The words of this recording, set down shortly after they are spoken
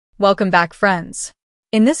Welcome back, friends.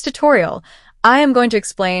 In this tutorial, I am going to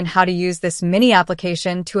explain how to use this mini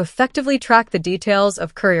application to effectively track the details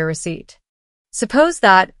of courier receipt. Suppose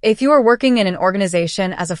that, if you are working in an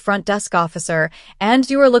organization as a front desk officer and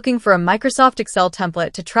you are looking for a Microsoft Excel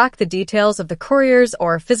template to track the details of the couriers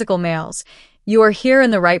or physical mails, you are here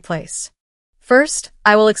in the right place. First,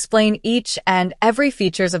 I will explain each and every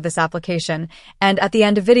features of this application, and at the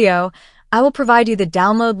end of the video, I will provide you the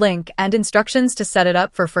download link and instructions to set it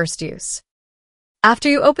up for first use. After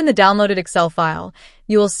you open the downloaded Excel file,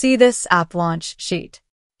 you will see this app launch sheet.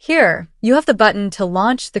 Here, you have the button to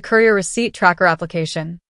launch the Courier Receipt Tracker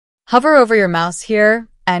application. Hover over your mouse here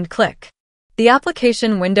and click. The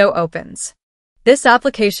application window opens. This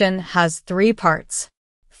application has three parts.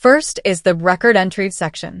 First is the record entry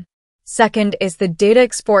section. Second is the data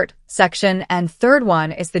export section, and third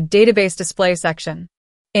one is the database display section.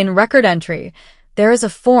 In record entry, there is a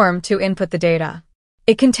form to input the data.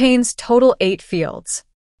 It contains total 8 fields.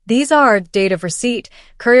 These are date of receipt,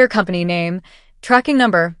 courier company name, tracking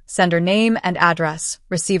number, sender name and address,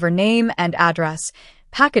 receiver name and address,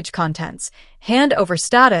 package contents, handover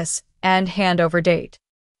status, and handover date.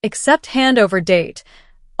 Except handover date,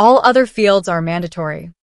 all other fields are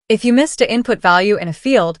mandatory. If you miss to input value in a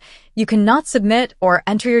field, you cannot submit or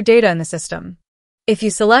enter your data in the system. If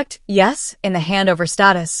you select Yes in the handover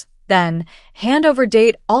status, then handover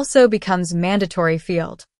date also becomes mandatory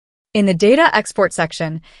field. In the data export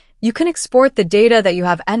section, you can export the data that you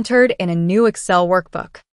have entered in a new Excel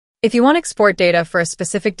workbook. If you want to export data for a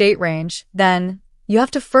specific date range, then you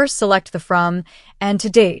have to first select the From and To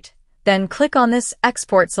Date, then click on this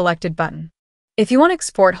Export Selected button. If you want to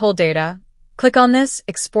export whole data, click on this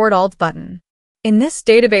Export All button. In this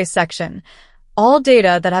database section, all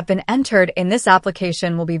data that have been entered in this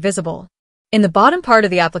application will be visible. In the bottom part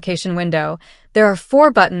of the application window, there are 4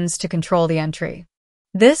 buttons to control the entry.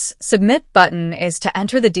 This Submit button is to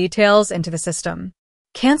enter the details into the system.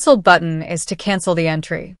 Cancel button is to cancel the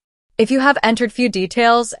entry. If you have entered few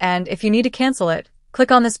details and if you need to cancel it,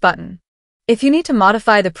 click on this button. If you need to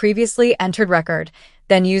modify the previously entered record,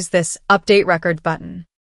 then use this Update Record button.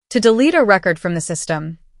 To delete a record from the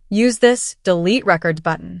system, use this Delete Record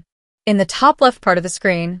button. In the top left part of the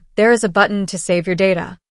screen, there is a button to save your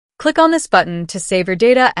data. Click on this button to save your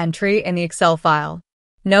data entry in the Excel file.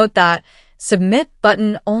 Note that Submit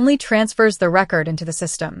button only transfers the record into the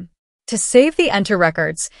system. To save the enter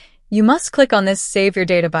records, you must click on this Save Your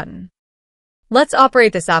Data button. Let's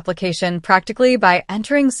operate this application practically by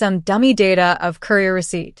entering some dummy data of courier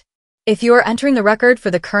receipt. If you are entering the record for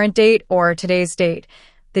the current date or today's date,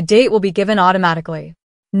 the date will be given automatically.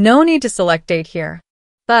 No need to select date here.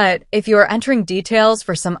 But if you are entering details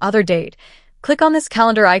for some other date, click on this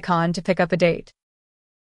calendar icon to pick up a date.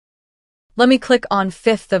 Let me click on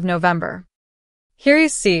 5th of November. Here you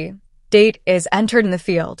see, date is entered in the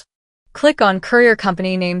field. Click on Courier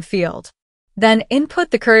Company Name field. Then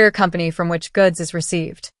input the courier company from which goods is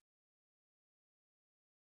received.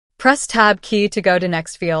 Press Tab key to go to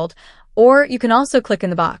next field, or you can also click in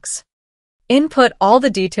the box. Input all the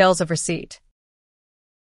details of receipt.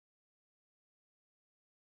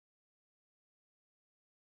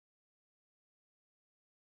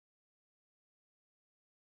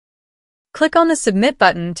 Click on the Submit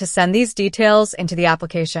button to send these details into the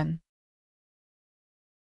application.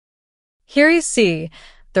 Here you see,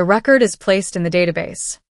 the record is placed in the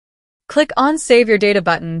database. Click on Save Your Data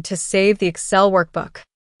button to save the Excel workbook.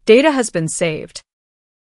 Data has been saved.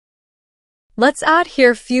 Let's add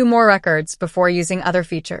here few more records before using other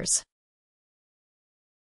features.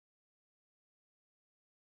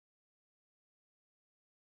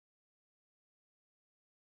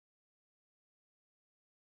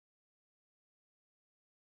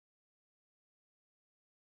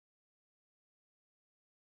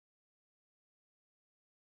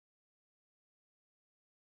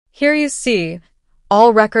 Here you see,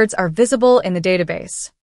 all records are visible in the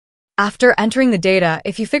database. After entering the data,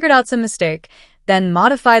 if you figured out some mistake, then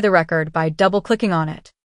modify the record by double-clicking on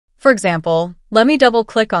it. For example, let me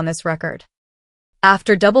double-click on this record.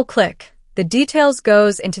 After double-click, the details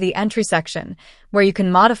goes into the entry section, where you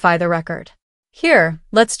can modify the record. Here,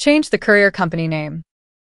 let's change the courier company name.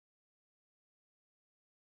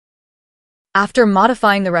 After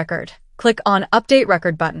modifying the record, click on Update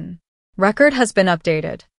Record button. Record has been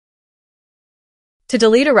updated. To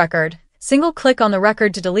delete a record, single-click on the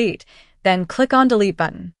record to delete, then click on Delete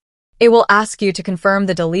button. It will ask you to confirm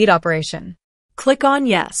the delete operation. Click on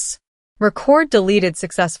Yes. Record deleted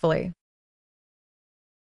successfully.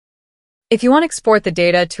 If you want to export the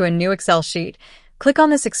data to a new Excel sheet, click on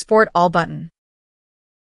this Export All button.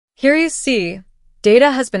 Here you see,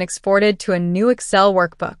 Data has been exported to a new Excel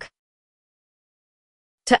workbook.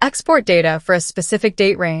 To export data for a specific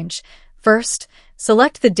date range, first,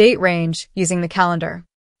 select the date range using the calendar.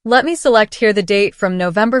 Let me select here the date from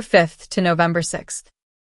November 5th to November 6th.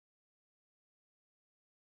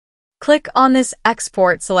 Click on this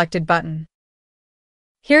Export Selected button.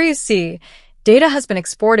 Here you see, data has been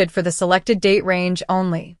exported for the selected date range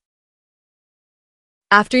only.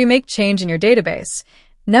 After you make change in your database,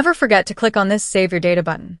 never forget to click on this Save Your Data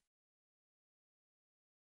button.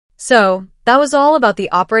 So, that was all about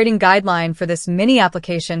the operating guideline for this mini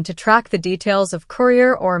application to track the details of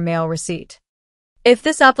courier or mail receipt. If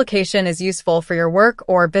this application is useful for your work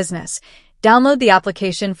or business, download the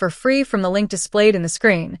application for free from the link displayed in the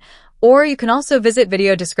screen, or you can also visit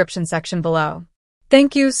video description section below.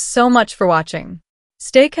 Thank you so much for watching.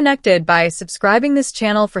 Stay connected by subscribing this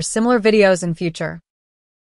channel for similar videos in future.